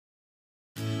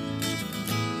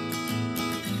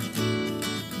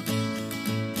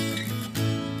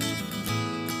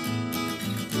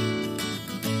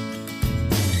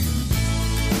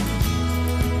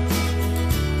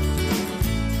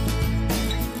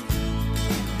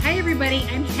everybody,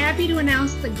 I'm happy to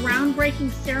announce the groundbreaking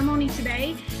ceremony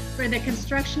today for the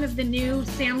construction of the new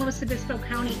San Luis Obispo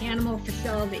County Animal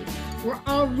Facility. We're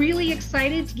all really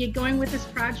excited to get going with this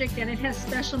project, and it has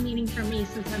special meaning for me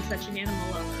since I'm such an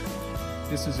animal lover.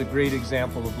 This is a great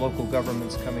example of local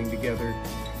governments coming together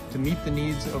to meet the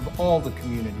needs of all the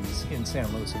communities in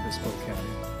San Luis Obispo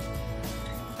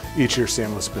County. Each year,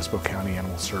 San Luis Obispo County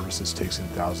Animal Services takes in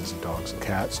thousands of dogs and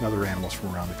cats and other animals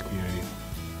from around the community.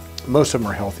 Most of them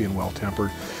are healthy and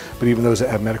well-tempered, but even those that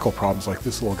have medical problems like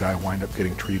this little guy wind up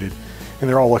getting treated, and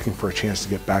they're all looking for a chance to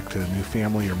get back to a new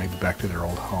family or maybe back to their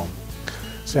old home.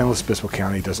 San Luis Obispo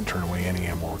County doesn't turn away any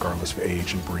animal regardless of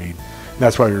age and breed, and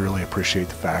that's why we really appreciate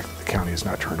the fact that the county has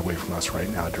not turned away from us right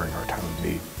now during our time of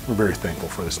need. We're very thankful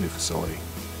for this new facility.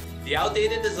 The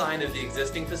outdated design of the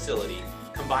existing facility,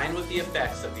 combined with the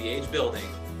effects of the aged building,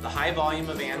 the high volume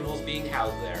of animals being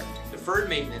housed there, deferred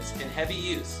maintenance, and heavy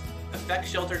use, affect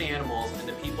sheltered animals and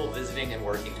the people visiting and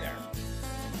working there.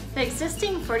 The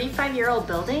existing 45-year-old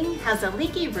building has a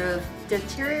leaky roof,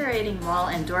 deteriorating wall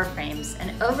and door frames,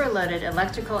 and overloaded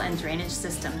electrical and drainage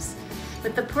systems.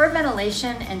 With the poor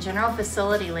ventilation and general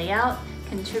facility layout,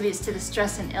 contributes to the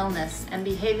stress and illness and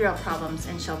behavioral problems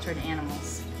in sheltered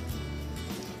animals.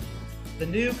 The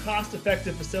new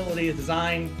cost-effective facility is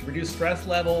designed to reduce stress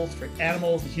levels for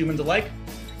animals and humans alike,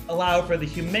 allow for the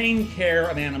humane care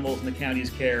of animals in the county's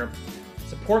care,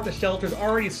 support the shelter's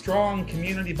already strong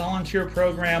community volunteer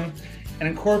program, and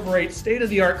incorporate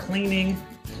state-of-the-art cleaning,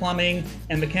 plumbing,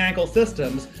 and mechanical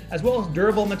systems, as well as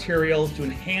durable materials to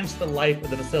enhance the life of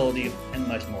the facility, and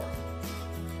much more.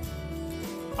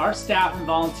 Our staff and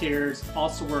volunteers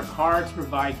also work hard to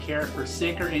provide care for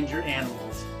sick or injured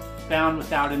animals found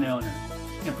without an owner,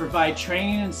 and provide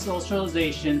training and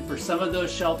socialization for some of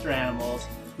those shelter animals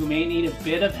who may need a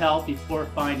bit of help before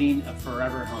finding a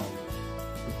forever home.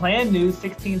 The planned new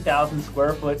 16,000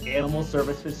 square foot animal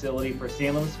service facility for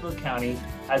San Luis Obispo County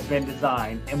has been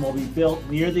designed and will be built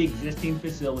near the existing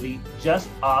facility just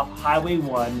off Highway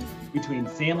 1 between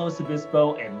San Luis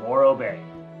Obispo and Morro Bay.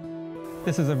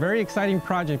 This is a very exciting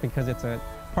project because it's a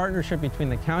partnership between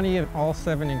the county and all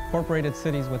 7 incorporated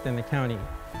cities within the county.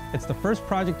 It's the first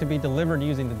project to be delivered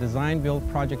using the design-build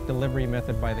project delivery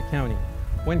method by the county.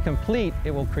 When complete, it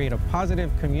will create a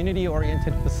positive,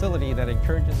 community-oriented facility that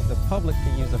encourages the public to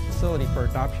use the facility for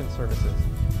adoption services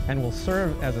and will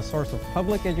serve as a source of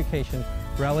public education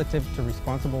relative to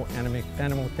responsible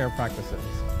animal care practices.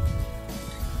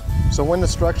 So when the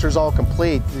structure is all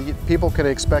complete, people can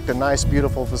expect a nice,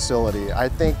 beautiful facility. I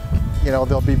think,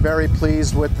 they'll be very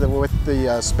pleased with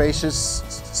the spacious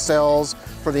cells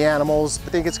for the animals. I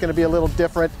think it's going to be a little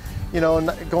different.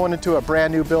 Going into a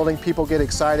brand new building, people get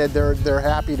excited. They're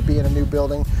happy to be in a new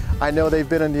building. I know they've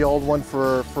been in the old one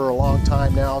for a long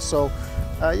time now. So,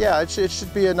 yeah, it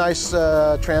should be a nice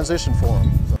transition for them.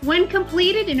 When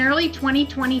completed in early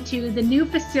 2022, the new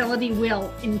facility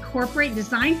will incorporate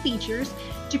design features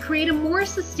to create a more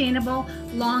sustainable,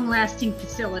 long-lasting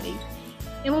facility.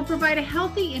 It will provide a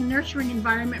healthy and nurturing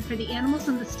environment for the animals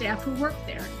and the staff who work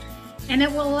there. And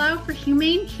it will allow for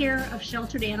humane care of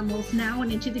sheltered animals now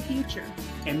and into the future.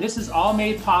 And this is all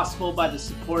made possible by the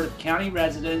support of county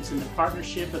residents and the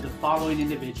partnership of the following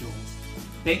individuals.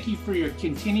 Thank you for your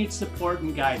continued support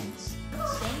and guidance.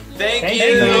 Thank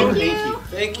you. Thank you.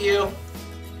 Thank you.